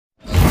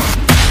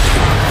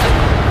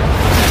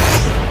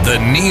The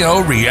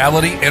Neo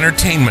Reality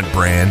Entertainment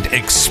brand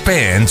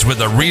expands with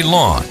a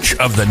relaunch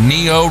of the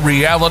Neo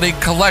Reality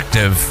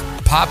Collective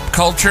Pop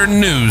Culture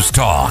News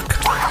Talk.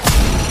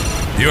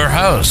 Your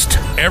host,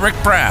 Eric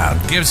Brown,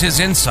 gives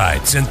his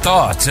insights and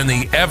thoughts in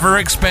the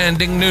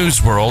ever-expanding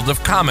news world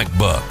of comic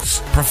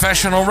books,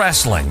 professional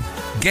wrestling,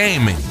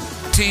 gaming,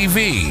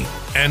 TV,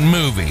 and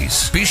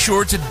movies. Be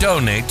sure to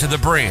donate to the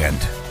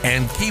brand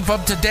and keep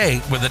up to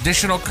date with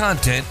additional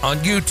content on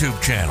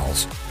YouTube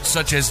channels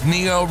such as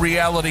Neo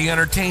Reality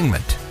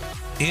Entertainment,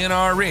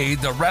 NRE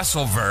The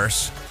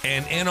Wrestleverse,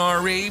 and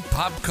NRE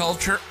Pop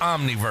Culture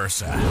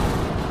Omniversa.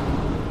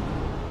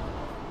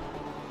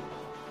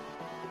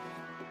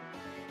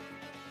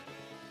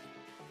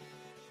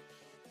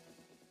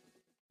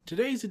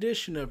 Today's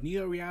edition of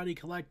Neo Reality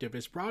Collective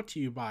is brought to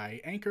you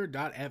by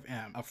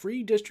Anchor.fm, a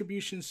free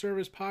distribution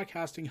service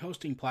podcasting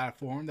hosting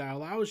platform that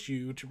allows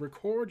you to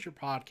record your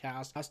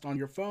podcast on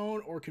your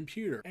phone or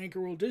computer.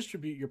 Anchor will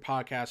distribute your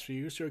podcast for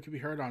you so it can be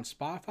heard on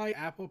Spotify,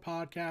 Apple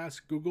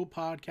Podcasts, Google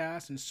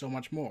Podcasts, and so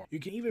much more. You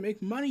can even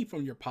make money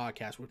from your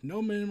podcast with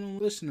no minimum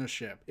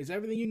listenership. It's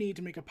everything you need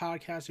to make a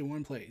podcast in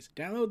one place.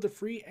 Download the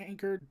free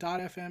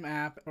Anchor.fm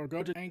app or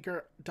go to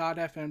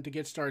Anchor.fm to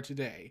get started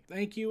today.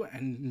 Thank you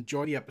and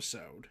enjoy the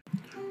episode.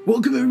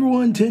 Welcome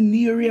everyone to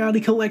Neo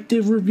Reality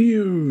Collective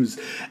Reviews,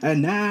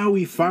 and now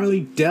we finally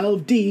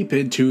delve deep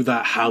into the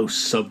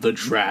House of the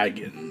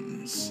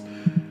Dragons.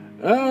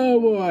 Oh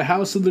boy,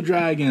 House of the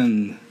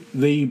Dragon.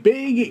 The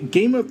big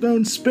Game of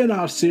Thrones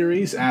spin-off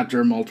series,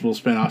 after multiple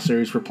spin-off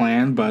series were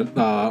planned, but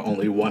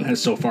only one has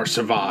so far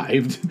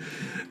survived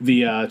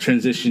the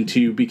transition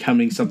to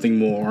becoming something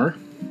more.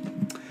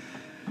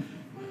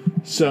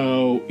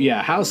 So,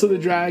 yeah, House of the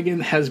Dragon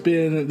has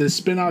been the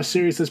spin-off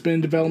series that's been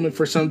in development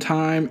for some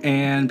time,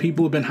 and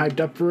people have been hyped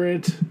up for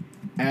it,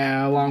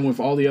 along with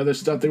all the other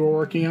stuff they were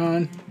working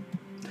on.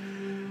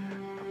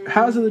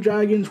 House of the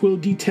Dragons will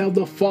detail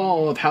the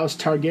fall of House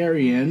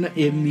Targaryen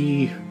in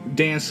the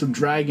Dance of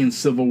Dragons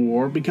Civil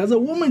War because a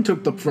woman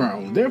took the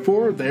throne.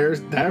 Therefore,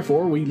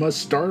 we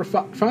must start a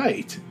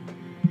fight.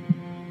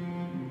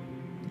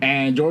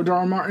 And George R.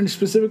 R. Martin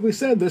specifically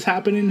said this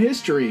happened in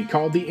history,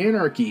 called the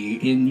Anarchy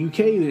in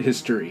UK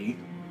history.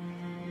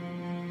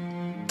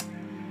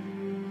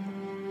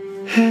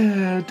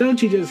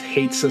 Don't you just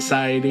hate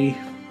society?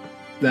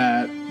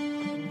 That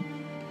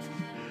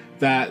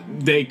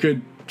they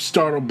could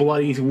start a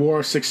bloody war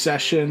of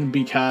succession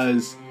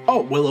because,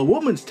 oh, well, a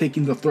woman's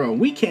taking the throne.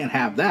 We can't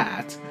have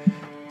that.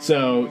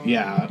 So,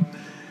 yeah.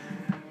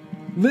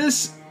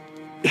 This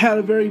had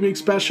a very big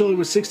special. It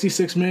was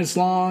 66 minutes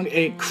long.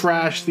 It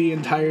crashed the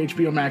entire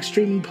HBO Max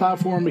streaming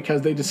platform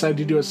because they decided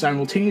to do a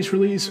simultaneous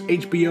release.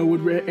 HBO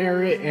would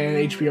air it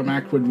and HBO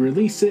Max would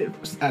release it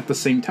at the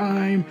same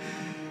time.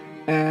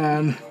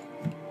 And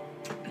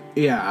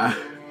yeah,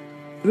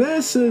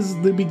 this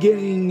is the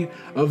beginning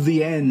of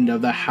the end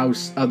of the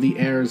House of the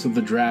Heirs of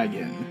the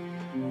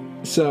Dragon.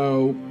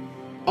 So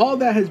all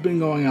that has been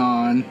going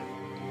on,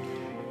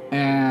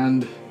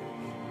 and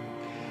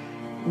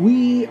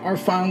we are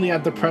finally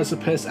at the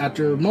precipice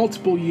after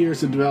multiple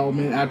years of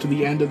development after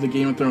the end of the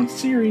Game of Thrones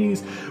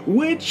series,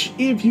 which,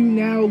 if you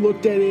now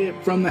looked at it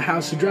from the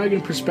House of Dragon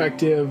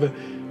perspective,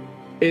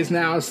 is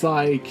now it's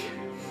like,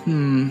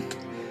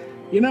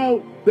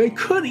 they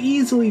could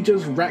easily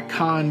just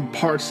retcon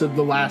parts of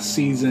the last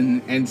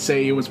season and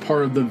say it was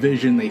part of the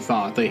vision they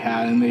thought they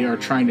had and they are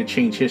trying to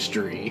change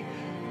history.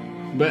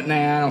 But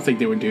nah, I don't think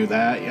they would do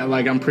that.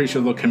 Like, I'm pretty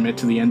sure they'll commit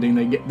to the ending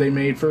they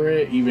made for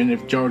it, even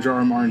if George R.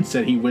 R. Martin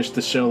said he wished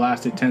the show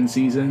lasted 10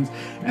 seasons,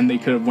 and they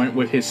could have went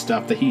with his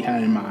stuff that he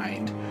had in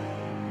mind.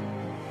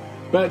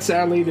 But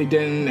sadly, they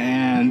didn't,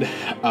 and,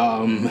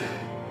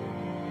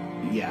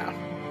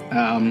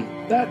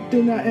 that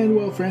did not end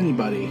well for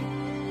anybody.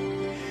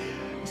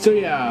 So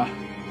yeah,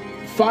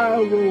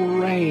 fire will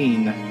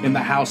reign in the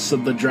House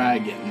of the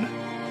Dragon,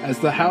 as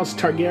the House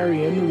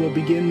Targaryen will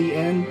begin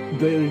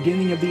the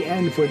beginning of the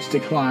end for its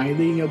decline,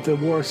 leading up to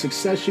the War of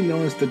Succession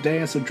known as the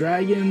Dance of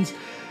Dragons,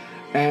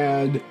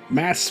 and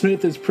Matt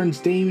Smith is Prince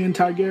Daemon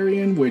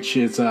Targaryen, which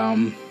is,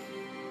 I'm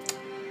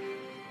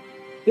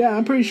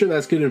pretty sure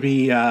that's going to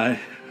be,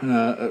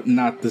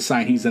 not the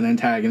sign he's an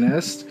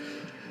antagonist.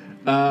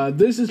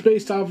 This is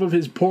based off of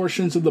his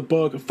portions of the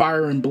book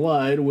Fire and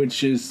Blood,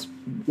 which is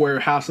where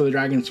House of the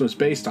Dragons was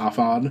based off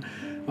on,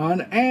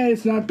 and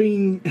it's not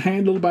being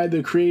handled by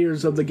the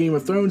creators of the Game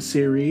of Thrones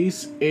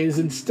series. It is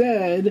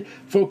instead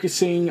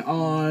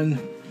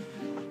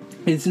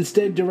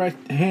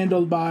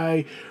handled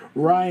by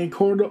Ryan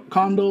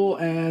Condal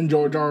and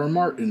George R. R.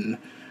 Martin,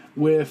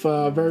 with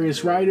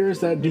various writers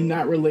that do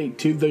not relate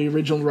to the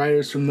original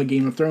writers from the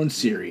Game of Thrones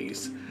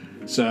series.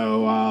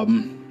 So,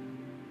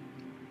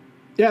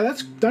 yeah,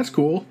 that's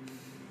cool.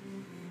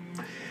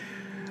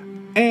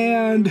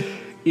 And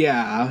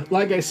yeah,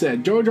 like I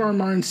said, George R. R.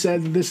 Martin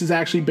said that this is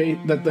actually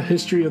that the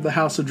history of the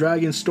House of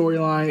Dragons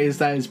storyline is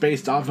that it's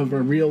based off of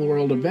a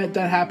real-world event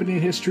that happened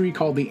in history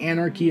called the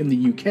Anarchy in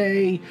the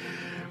UK,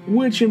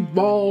 which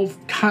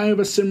involved kind of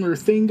a similar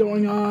thing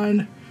going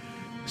on.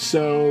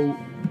 So,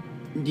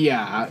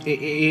 yeah,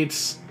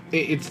 it's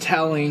it's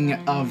telling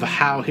of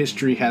how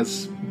history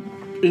has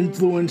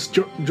influenced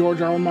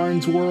George R. R.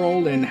 Martin's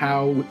world and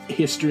how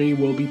history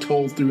will be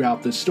told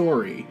throughout the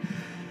story.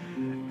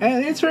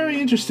 And it's very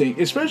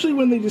interesting, especially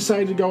when they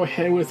decide to go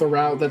ahead with a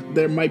route that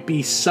there might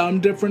be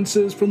some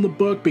differences from the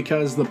book,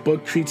 because the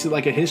book treats it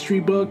like a history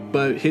book,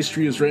 but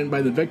history is written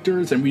by the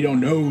victors, and we don't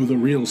know the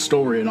real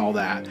story and all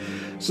that.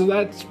 So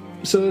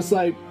it's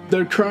like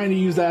they're trying to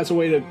use that as a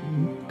way to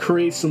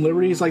create some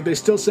liberties. Like, they're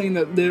still saying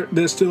that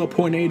there's still a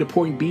point A to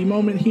point B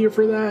moment here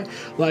for that.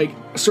 Like,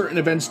 certain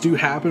events do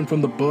happen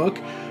from the book,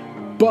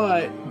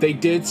 but they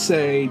did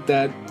say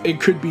that it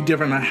could be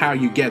different on how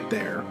you get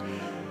there.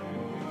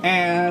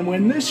 And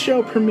when this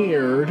show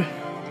premiered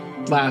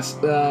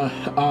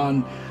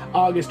on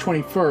August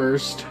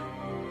 21st,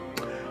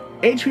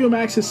 HBO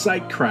Max's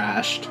site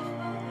crashed.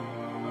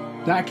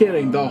 Not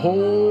kidding, the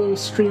whole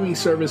streaming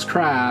service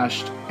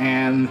crashed,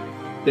 and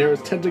there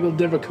was technical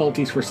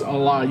difficulties for a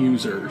lot of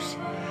users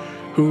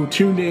who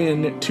tuned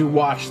in to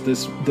watch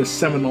this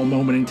seminal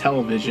moment in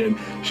television,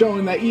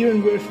 showing that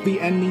even with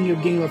the ending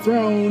of Game of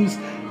Thrones,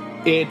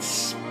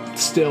 it's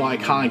still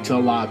iconic to a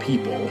lot of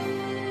people.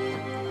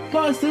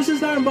 Plus, this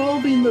is not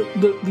involving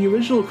the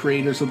original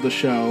creators of the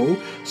show,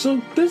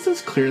 so this is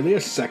clearly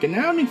a second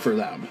outing for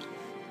them.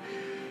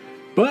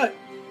 But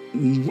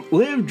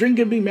live, drink,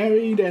 and be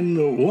married,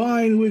 and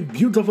wine with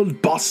beautiful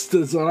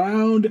bastards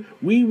around,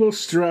 we will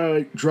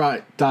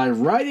dive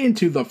right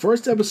into the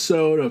first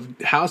episode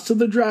of House of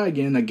the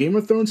Dragon, a Game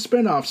of Thrones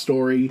spin-off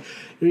story,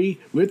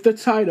 with the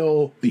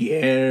title, The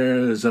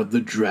Heirs of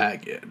the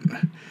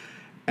Dragon,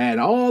 and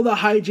all the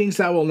hijinks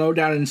that will no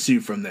doubt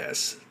ensue from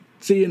this.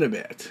 See you in a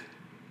bit.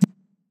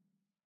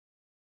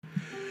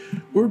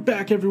 We're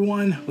back,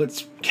 everyone.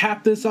 Let's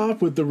cap this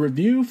off with the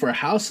review for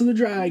House of the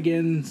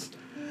Dragons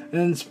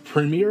and its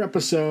premiere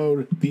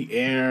episode, The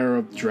Heir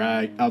of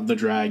the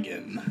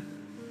Dragon.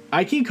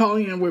 I keep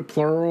calling it with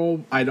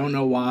plural. I don't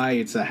know why.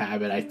 It's a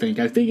habit, I think.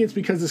 I think it's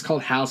because it's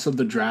called House of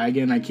the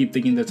Dragon. I keep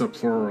thinking there's a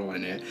plural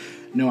in it.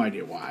 No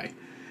idea why.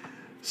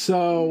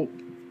 So,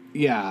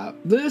 yeah.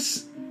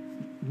 This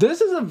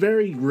is a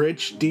very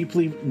rich,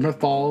 deeply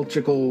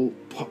mythological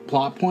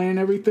plot point and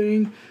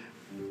everything,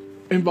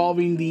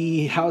 involving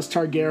the House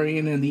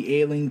Targaryen and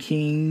the Ailing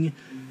King,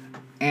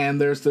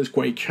 and there's this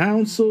Great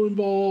Council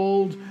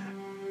involved,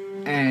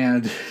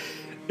 and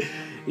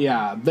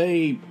yeah,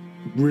 they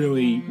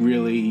really,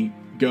 really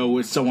go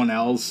with someone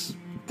else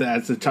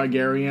that's a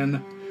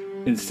Targaryen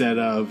instead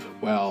of,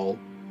 well,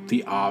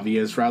 the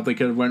obvious route they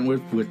could have went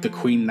with the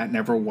queen that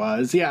never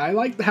was. Yeah, I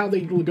like how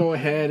they go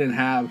ahead and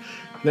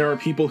there are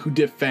people who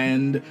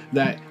defend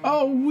that,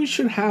 oh, we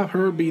should have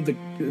her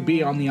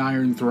be on the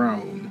Iron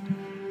Throne.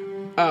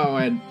 Oh,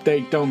 and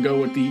they don't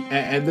go with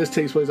and this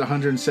takes place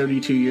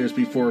 172 years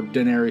before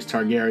Daenerys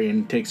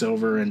Targaryen takes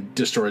over and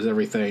destroys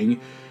everything.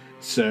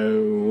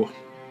 So,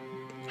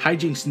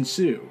 hijinks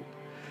ensue.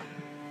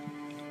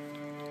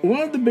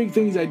 One of the big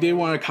things I did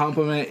want to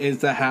compliment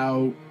is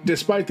how,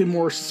 despite the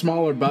more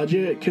smaller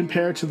budget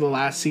compared to the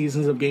last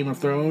seasons of Game of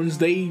Thrones,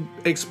 they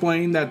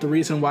explained that the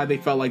reason why they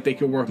felt like they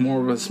could work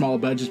more with a small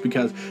budget is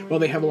because, well,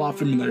 they have a lot of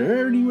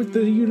familiarity with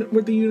the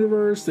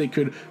universe. They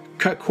could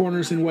cut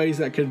corners in ways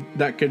that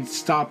could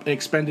stop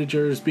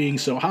expenditures being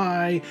so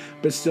high,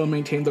 but still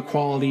maintain the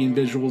quality and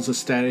visuals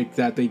aesthetic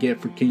that they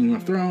get for Game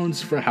of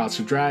Thrones for the House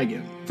of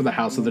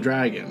the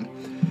Dragon.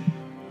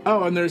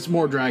 Oh, and there's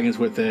more dragons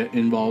with it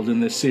involved in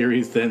this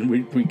series than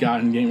we got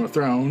in Game of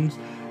Thrones,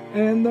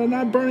 and they're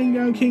not burning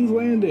down King's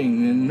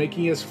Landing and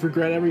making us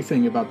regret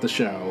everything about the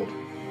show.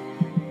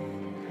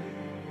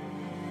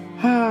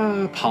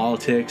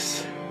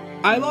 Politics.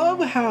 I love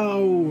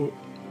how...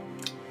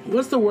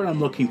 What's the word I'm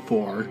looking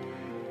for?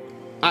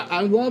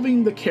 I'm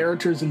loving the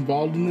characters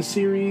involved in the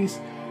series.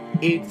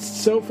 It's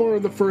so far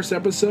the first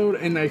episode,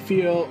 and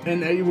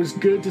it was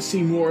good to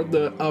see more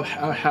of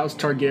House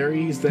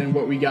Targaryens than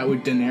what we got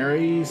with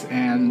Daenerys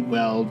and,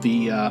 well,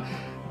 the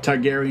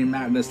Targaryen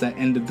madness that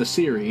ended the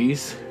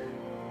series.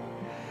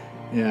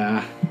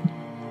 Yeah.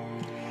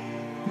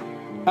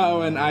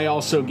 Oh, and I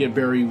also get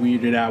very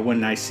weirded out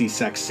when I see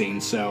sex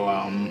scenes, so,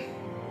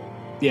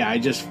 yeah, I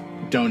just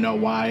don't know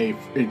why.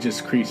 It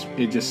just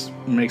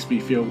makes me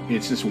feel,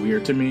 it's just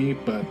weird to me,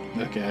 but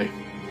okay.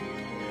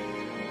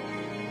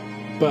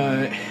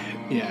 But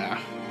yeah,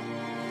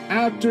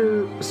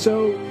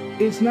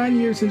 it's 9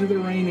 years into the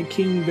reign of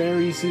King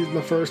Varys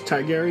the First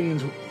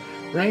Targaryen's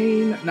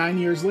reign. 9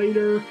 years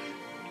later,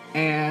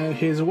 and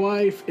his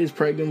wife is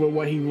pregnant with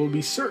what he will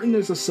be certain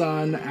is a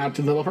son.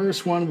 After the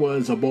first one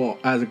was a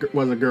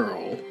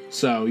girl.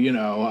 So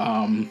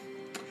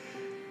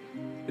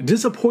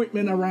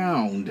disappointment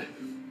around.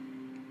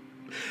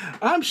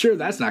 I'm sure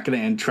that's not going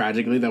to end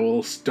tragically. That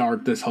will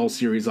start this whole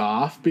series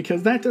off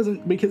because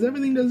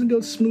everything doesn't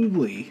go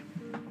smoothly.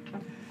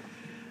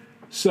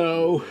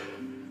 So,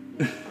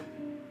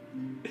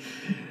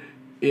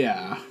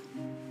 yeah.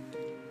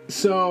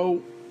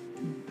 So,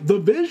 the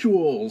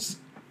visuals.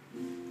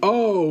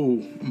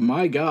 Oh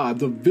my god,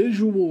 the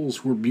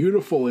visuals were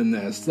beautiful in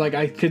this. Like,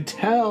 I could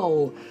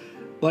tell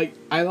like,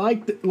 I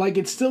like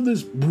it's still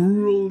this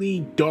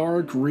brutally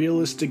dark,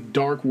 realistic,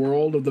 dark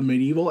world of the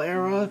medieval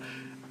era,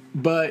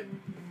 but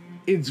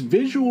its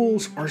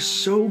visuals are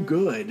so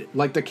good.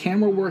 Like, the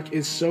camera work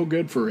is so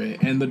good for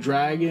it, and the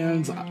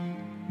dragons,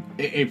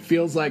 it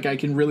feels like I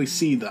can really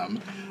see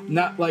them.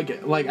 Not like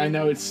I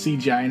know it's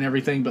CGI and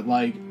everything, but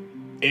like,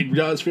 it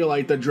does feel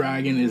like the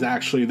dragon is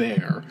actually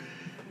there.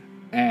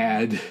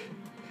 And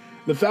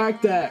the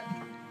fact that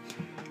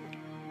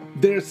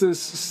there's this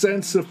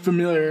sense of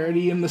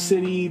familiarity in the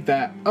city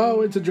that,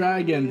 oh, it's a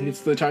dragon,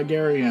 it's the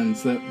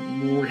Targaryens, that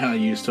we're kind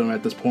of used to them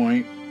at this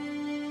point.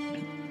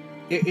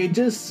 It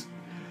just,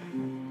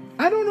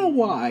 I don't know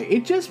why,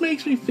 it just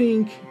makes me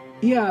think,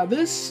 yeah,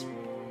 this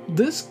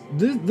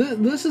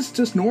is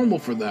just normal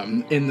for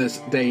them in this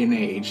day and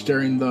age,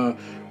 during the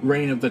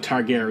reign of the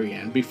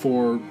Targaryen,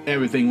 before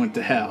everything went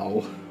to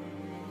hell.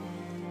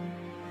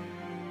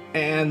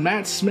 And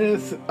Matt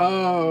Smith,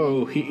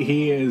 oh, he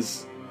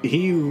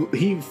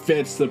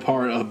fits the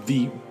part of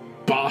the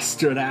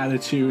bastard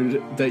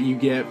attitude that you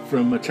get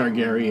from a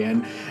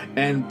Targaryen.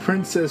 And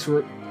Princess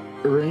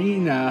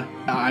Rhaena,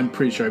 I'm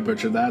pretty sure I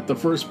butchered that, the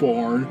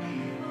firstborn,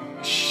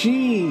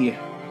 she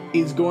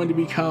is going to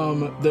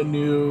become the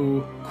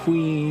new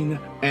queen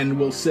and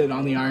will sit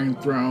on the Iron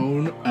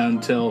Throne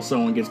until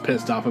someone gets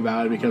pissed off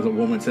about it because a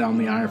woman sat on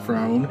the Iron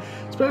Throne.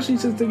 Especially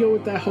since they go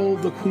with that whole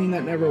the queen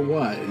that never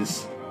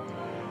was.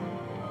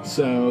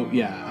 So,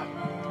 yeah.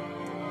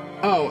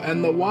 Oh,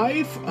 and the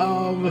wife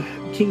of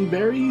King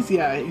Varys,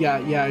 yeah,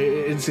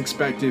 it's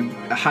expected.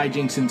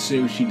 Hijinks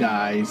ensue, she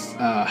dies.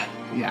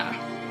 Yeah.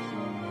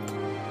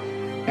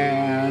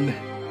 And,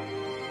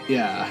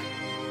 yeah.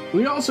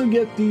 We also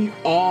get the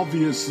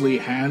obviously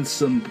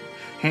handsome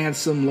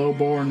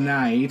lowborn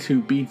knight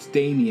who beats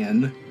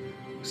Damian.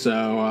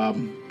 So,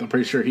 I'm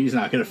pretty sure he's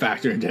not going to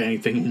factor into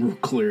anything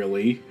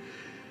clearly.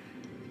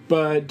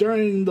 But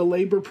during the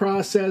labor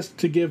process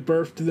to give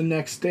birth to the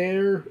next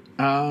heir,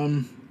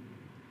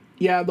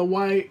 yeah, the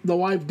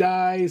wife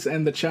dies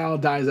and the child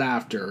dies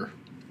after.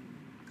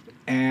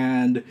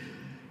 And,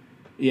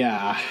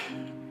 yeah.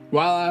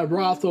 While at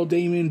brothel,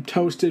 Damian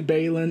toasted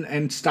Balon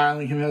and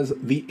styling him as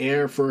the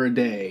heir for a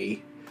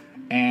day.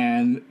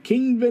 And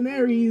King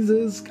Viserys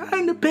is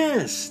kind of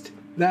pissed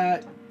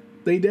that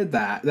he did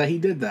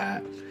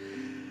that.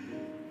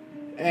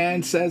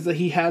 And says that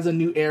he has a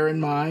new heir in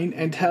mind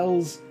and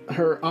tells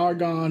her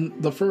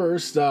Aegon the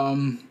First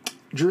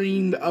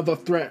dreamed of a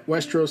threat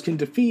Westeros can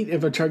defeat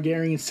if a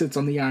Targaryen sits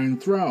on the Iron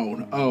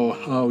Throne.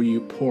 Oh,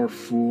 you poor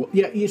fool.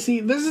 Yeah, you see,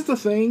 this is the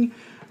thing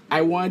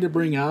I wanted to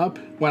bring up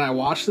when I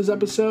watched this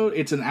episode.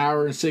 It's an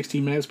hour and 60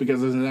 minutes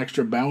because there's an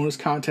extra bonus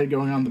content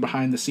going on, the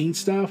behind the scenes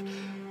stuff.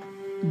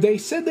 They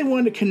said they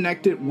wanted to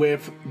connect it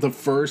with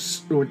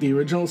the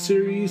original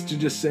series to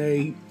just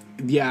say,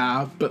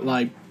 yeah, but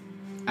like,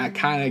 I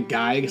kind of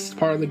guess it's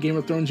part of the Game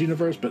of Thrones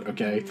universe, but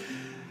okay.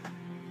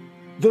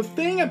 The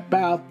thing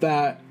about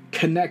that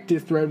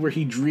connected thread where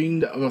he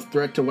dreamed of a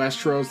threat to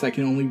Westeros that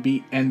can only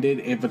be ended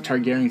if a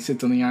Targaryen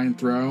sits on the Iron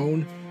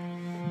Throne,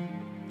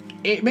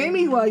 it made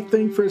me like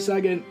think for a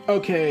second,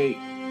 okay,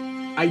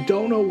 I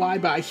don't know why,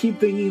 but I keep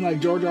thinking like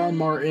George R. R.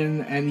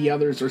 Martin and the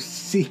others are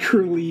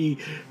secretly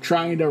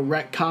trying to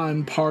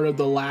retcon part of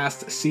the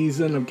last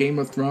season of Game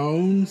of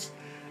Thrones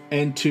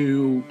and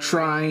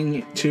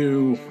trying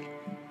to,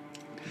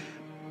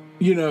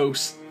 you know,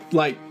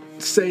 like,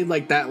 say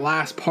like that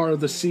last part of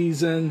the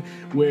season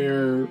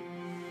where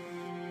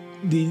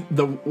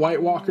the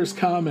White Walkers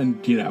come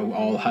and, you know,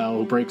 all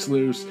hell breaks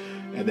loose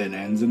and then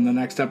ends in the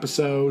next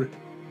episode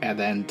and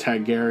then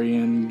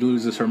Targaryen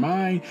loses her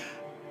mind.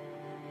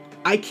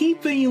 I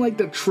keep thinking like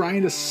they're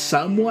trying to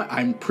somewhat,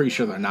 I'm pretty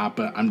sure they're not,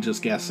 but I'm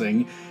just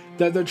guessing,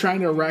 that they're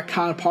trying to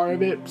retcon part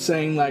of it,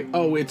 saying like,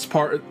 oh, it's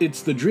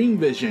the dream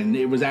vision.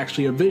 It was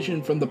actually a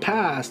vision from the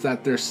past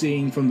that they're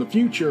seeing from the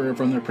future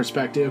from their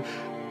perspective.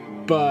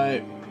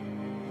 But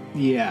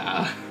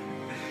yeah,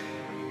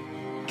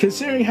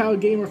 considering how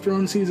Game of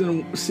Thrones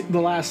the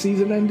last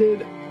season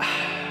ended,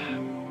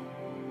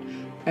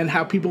 and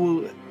how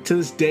people to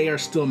this day are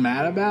still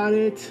mad about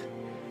it,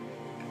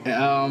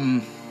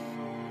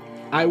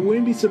 I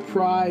wouldn't be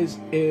surprised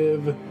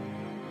if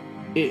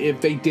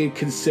they did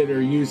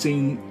consider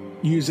using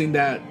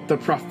that the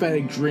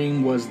prophetic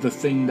dream was the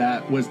thing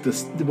that was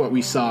what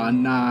we saw,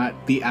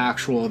 not the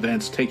actual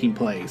events taking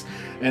place,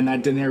 and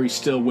that Daenerys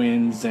still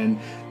wins and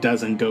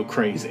doesn't go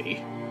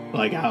crazy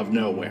like out of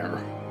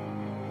nowhere.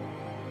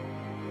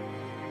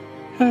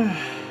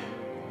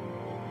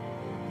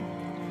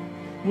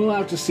 We'll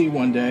have to see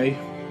one day,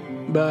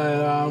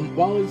 but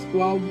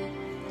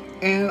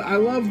and I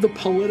love the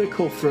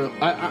political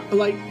I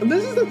like,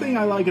 this is the thing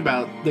I like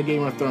about the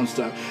Game of Thrones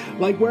stuff.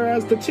 Like,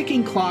 whereas the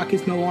ticking clock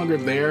is no longer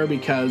there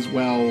because,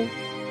 well,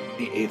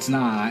 it's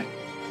not.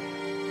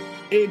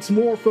 It's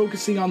more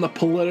focusing on the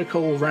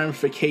political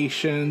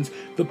ramifications,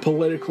 the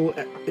political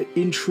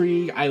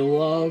intrigue.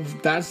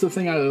 That's the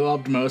thing I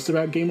loved most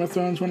about Game of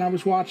Thrones when I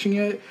was watching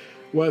it,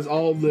 was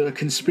all the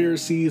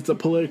conspiracies, the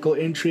political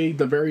intrigue,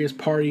 the various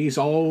parties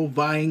all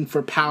vying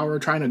for power,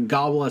 trying to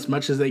gobble as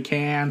much as they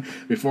can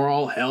before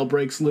all hell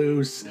breaks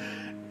loose.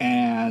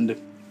 And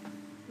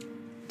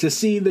to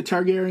see the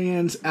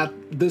Targaryens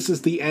this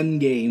is the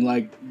end game.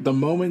 Like, the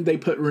moment they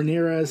put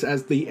Rhaenyra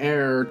as the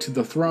heir to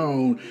the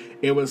throne,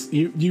 it was,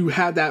 you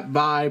had that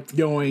vibe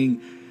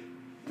going,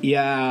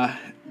 yeah,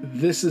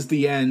 this is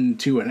the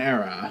end to an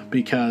era,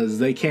 because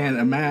they can't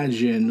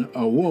imagine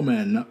a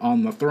woman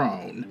on the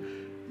throne,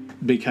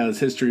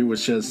 because history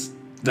was just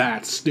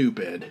that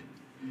stupid.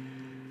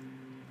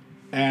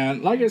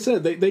 And like I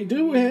said, they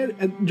do ahead,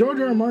 and George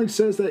R. R. Martin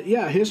says that,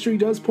 yeah, history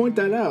does point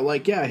that out.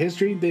 Like, yeah,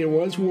 history, there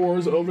was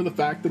wars over the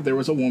fact that there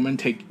was a woman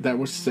that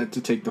was set to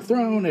take the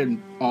throne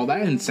and all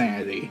that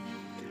insanity.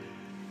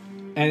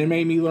 And it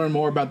made me learn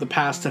more about the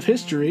past of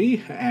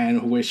history,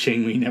 and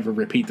wishing we never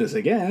repeat this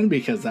again,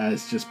 because that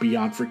is just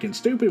beyond freaking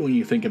stupid when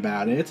you think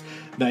about it,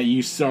 that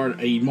you start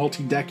a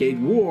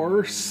multi-decade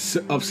war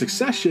of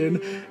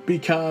succession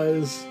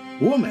because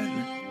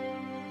woman,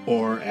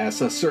 or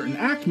as a certain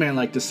actman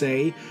like to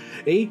say,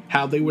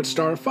 how they would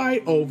start a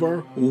fight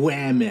over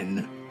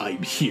women.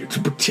 I'm here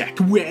to protect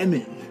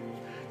women.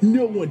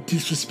 No one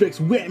disrespects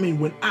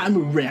women when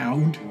I'm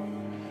around.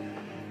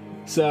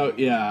 So,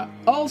 yeah.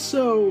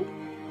 Also,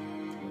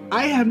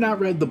 I have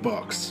not read the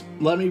books.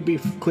 Let me be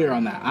clear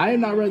on that. I have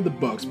not read the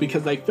books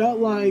because I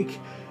felt like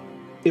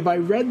if I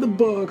read the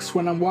books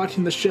when I'm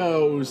watching the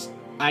shows,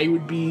 I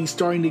would be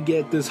starting to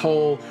get this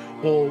whole,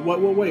 well,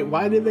 wait,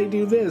 why did they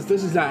do this?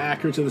 This is not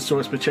accurate to the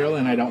source material,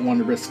 and I don't want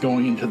to risk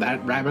going into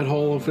that rabbit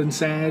hole of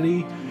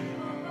insanity.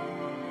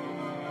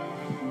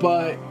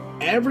 But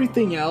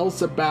everything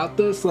else about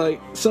this, like,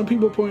 some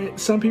people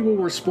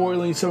were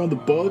spoiling some of the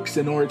books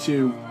in order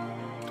to,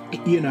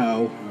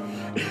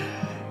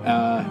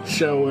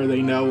 show where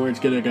they know where it's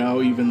gonna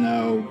go, even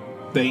though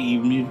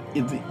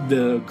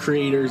the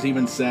creators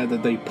even said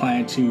that they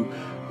plan to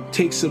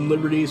take some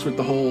liberties with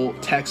the whole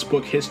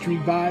textbook history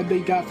vibe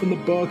they got from the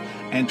book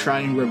and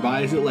try and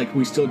revise it. Like,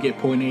 we still get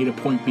point A to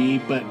point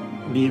B, but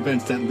the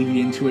events that lead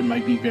into it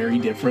might be very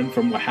different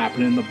from what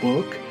happened in the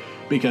book,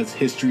 because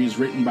history is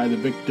written by the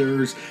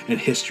victors and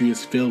history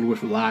is filled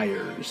with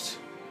liars.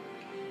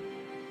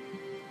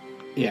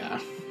 Yeah.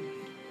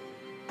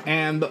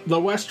 And the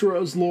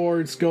Westeros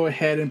lords go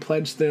ahead and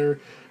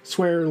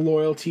swear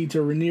loyalty to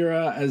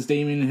Rhaenyra as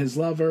Daemon and his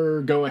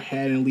lover go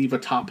ahead and leave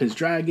atop his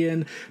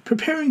dragon,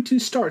 preparing to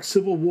start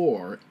civil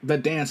war, the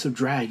Dance of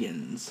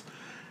Dragons.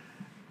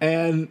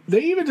 And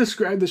they even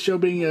describe the show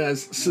being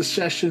as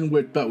Succession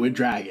but with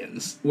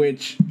dragons,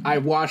 which I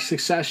watched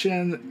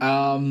Succession.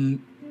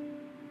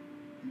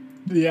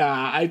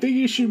 Yeah, I think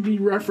you should be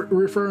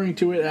referring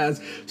to it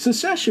as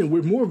Succession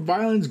with more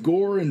violence,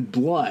 gore, and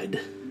blood.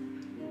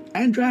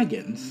 And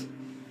dragons.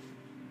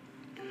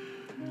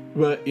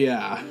 But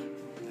yeah.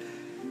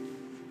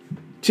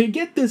 To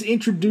get this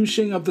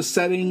introduction of the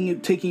setting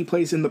taking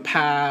place in the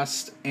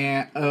past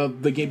and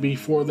of the game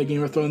before the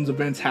Game of Thrones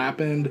events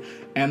happened,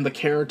 and the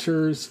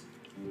characters,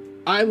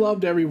 I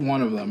loved every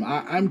one of them.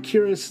 I'm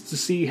curious to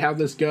see how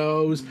this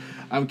goes.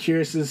 I'm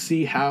curious to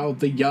see how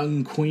the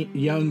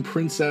young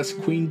princess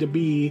queen to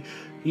be,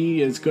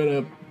 he is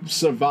gonna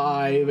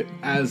survive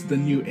as the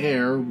new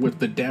heir with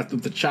the death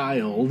of the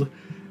child.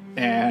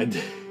 And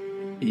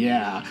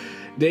yeah,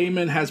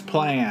 Daemon has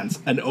plans.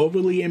 An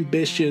overly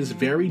ambitious,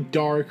 very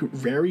dark,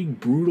 very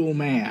brutal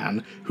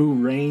man who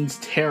reigns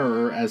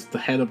terror as the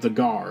head of the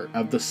guard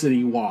of the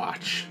city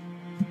watch.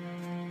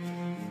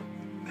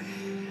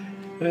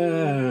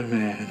 Oh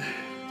man,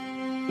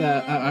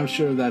 I'm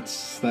sure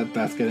that's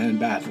gonna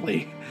end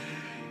badly.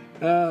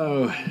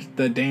 Oh,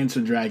 the Dance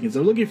of Dragons.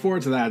 I'm looking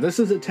forward to that. This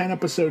is a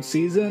 10-episode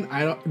season.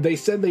 They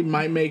said they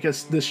might make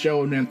this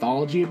show an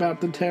anthology about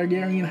the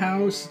Targaryen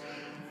house.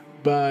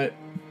 But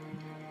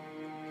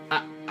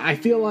I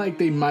feel like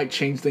they might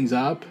change things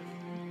up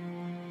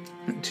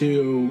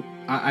to...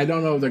 I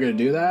don't know if they're going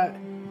to do that.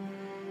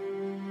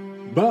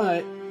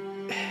 But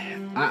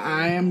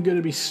I am going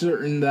to be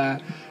certain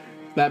that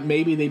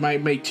maybe they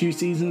might make 2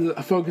 seasons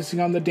focusing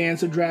on the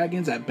Dance of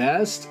Dragons at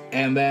best.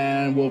 And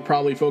then we'll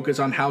probably focus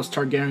on House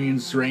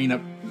Targaryen's reign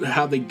of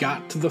how they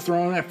got to the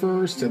throne at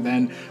first. And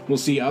then we'll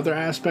see other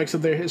aspects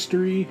of their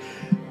history.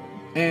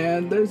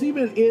 And there's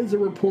a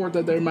report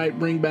that they might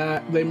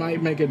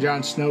make a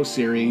Jon Snow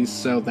series,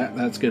 so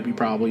that's going to be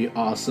probably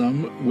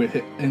awesome with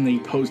it in the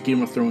post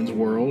Game of Thrones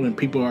world. And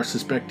people are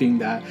suspecting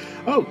that,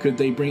 could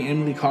they bring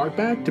Emily Clark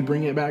back to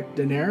bring it back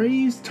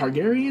Daenerys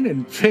Targaryen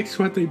and fix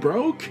what they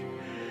broke?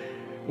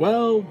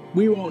 Well,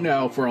 we won't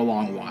know for a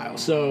long while,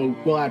 so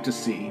we'll have to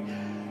see.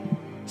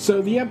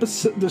 So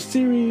the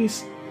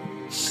series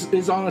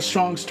is on a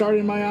strong start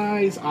in my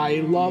eyes. I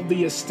love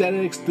the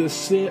aesthetics, the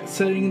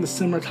setting, the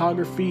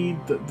cinematography,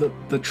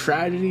 the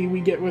tragedy we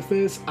get with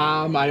this.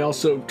 I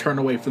also turn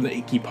away from the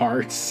icky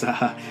parts.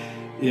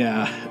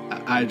 Yeah,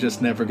 I'm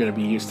just never going to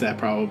be used to that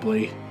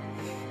probably.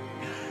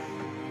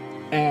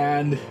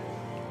 And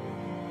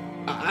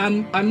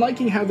I'm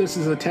liking how this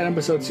is a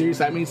 10-episode series.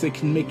 That means they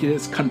can make it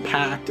as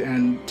compact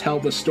and tell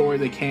the story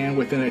they can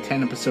within a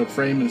 10-episode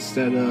frame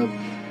instead of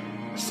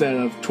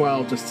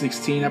 12 to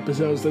 16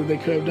 episodes that they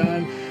could have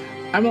done.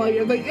 I'm like,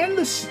 if they end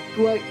this,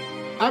 like,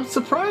 I'm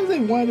surprised they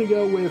wanted to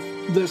go with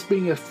this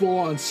being a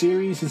full-on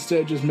series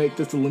instead of just make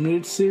this a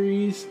limited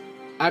series.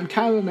 I'm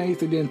kind of amazed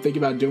they didn't think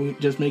about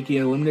just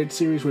making a limited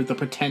series with the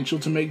potential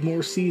to make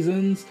more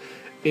seasons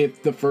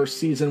if the first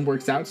season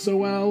works out so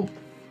well.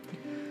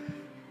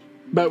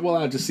 But we'll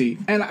have to see.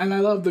 And I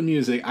love the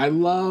music. I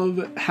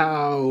love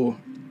how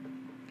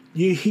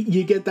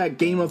you get that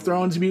Game of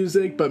Thrones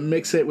music, but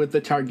mix it with the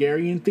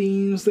Targaryen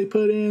themes they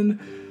put in.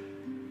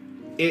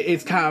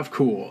 It's kind of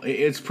cool.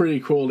 It's pretty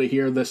cool to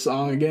hear this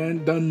song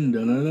again. Dun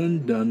dun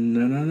dun dun dun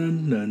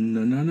dun dun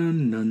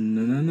dun dun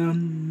dun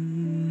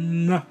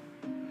dun dun.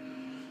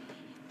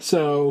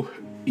 So,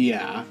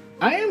 yeah.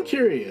 I am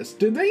curious.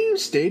 Did they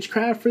use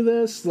stagecraft for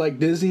this? Like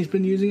Disney's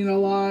been using it a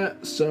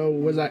lot.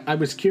 So I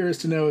was curious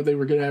to know if they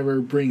were going to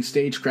ever bring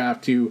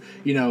stagecraft to,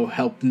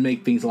 help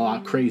make things a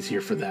lot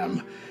crazier for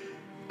them.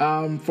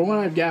 From what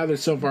I've gathered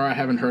so far, I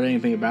haven't heard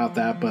anything about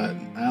that, but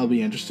I'll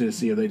be interested to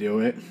see if they do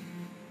it.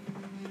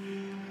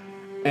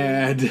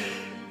 And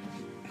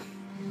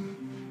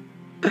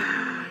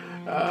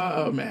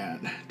oh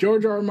man,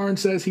 George R. R. Martin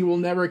says he will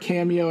never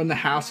cameo in the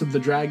House of the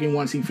Dragon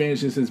once he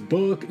finishes his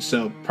book,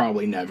 so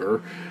probably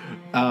never.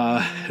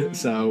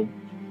 So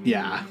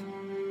yeah,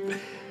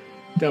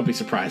 don't be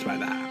surprised by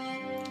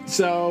that.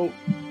 So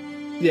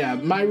yeah,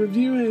 my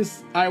review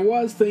is, I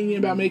was thinking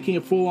about making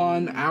a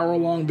full-on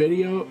hour-long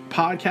video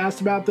podcast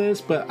about this,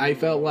 but I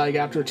felt like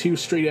after 2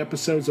 straight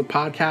episodes of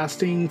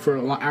podcasting for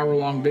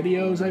hour-long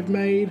videos I've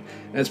made,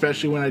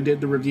 especially when I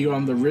did the review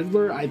on the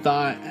Riddler, I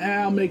thought,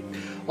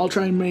 I'll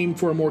try and aim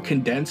for a more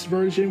condensed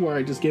version where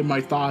I just give my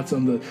thoughts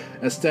on the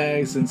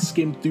aesthetics and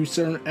skim through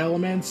certain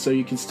elements so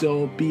you can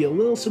still be a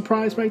little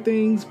surprised by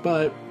things,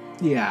 but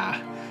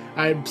yeah.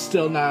 I'm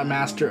still not a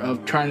master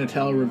of trying to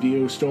tell a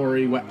review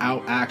story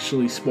without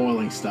actually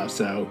spoiling stuff,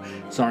 so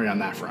sorry on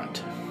that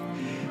front.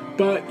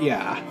 But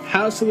yeah,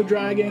 House of the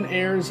Dragon,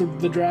 Heirs of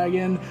the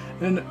Dragon,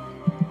 and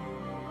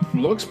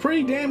looks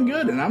pretty damn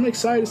good, and I'm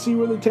excited to see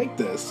where they take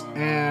this.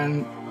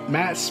 And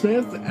Matt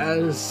Smith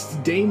as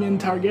Daemon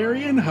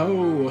Targaryen,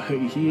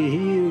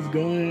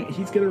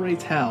 he's gonna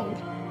raise hell.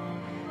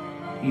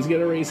 He's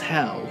gonna raise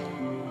hell.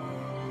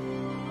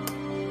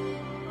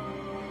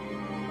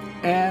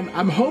 And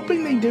I'm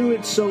hoping they do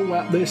it so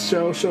well, this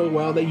show so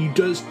well, that you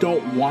just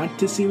don't want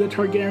to see the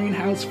Targaryen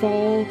house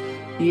fall,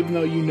 even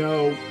though you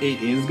know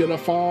it is gonna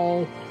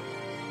fall.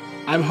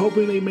 I'm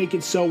hoping they make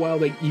it so well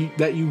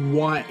that you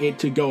want it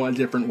to go a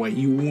different way.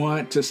 You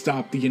want to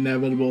stop the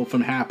inevitable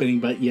from happening,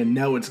 but you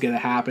know it's gonna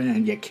happen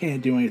and you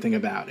can't do anything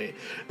about it.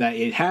 That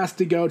it has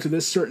to go to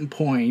this certain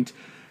point,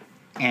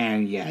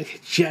 and yeah, I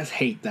just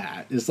hate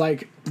that. It's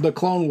like the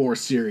Clone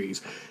Wars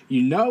series.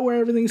 You know where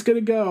everything's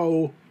gonna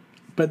go,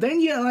 but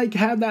then you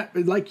have that,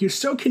 you're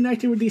so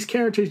connected with these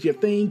characters, you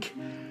think,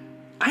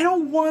 I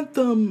don't want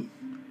them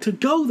to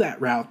go that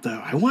route though.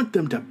 I want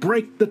them to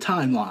break the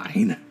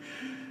timeline.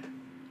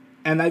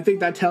 And I think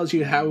that tells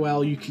you how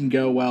well you can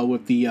go well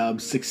with the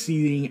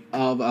succeeding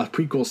of a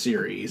prequel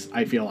series,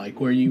 I feel like,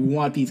 where you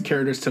want these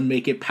characters to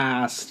make it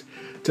past,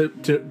 to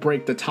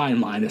break the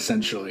timeline,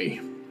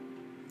 essentially.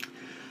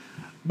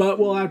 But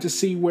we'll have to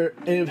see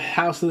if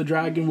House of the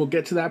Dragon will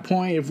get to that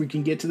point, if we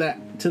can get to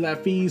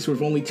that feast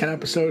with only 10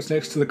 episodes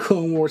next to the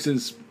Clone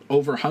Wars'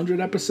 over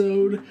 100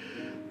 episode.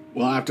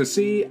 We'll have to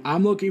see.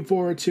 I'm looking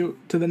forward to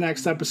the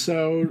next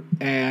episode,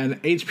 and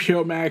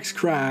HBO Max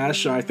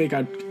crash. I think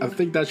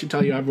that should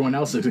tell you everyone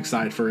else is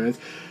excited for it.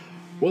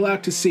 We'll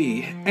have to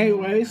see.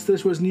 Anyways,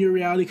 this was Neo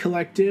Reality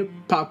Collective,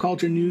 pop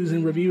culture news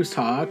and reviews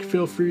talk.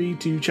 Feel free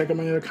to check out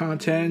my other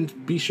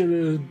content. Be sure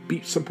to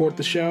support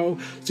the show.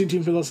 Stay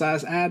tuned for this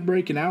last ad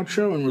break and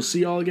outro, and we'll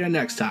see you all again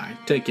next time.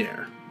 Take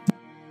care.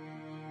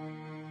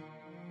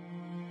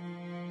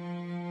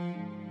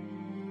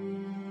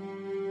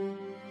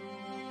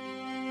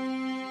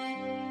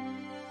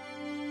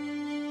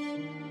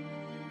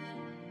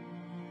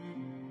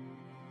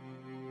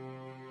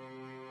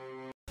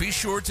 Be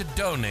sure to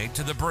donate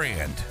to the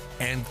brand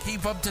and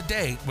keep up to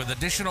date with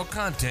additional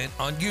content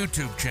on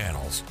YouTube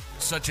channels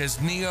such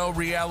as Neo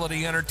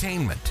Reality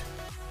Entertainment,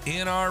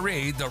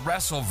 NRE The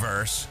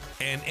Wrestleverse,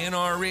 and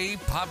NRE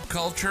Pop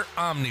Culture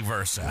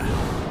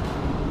Omniversa.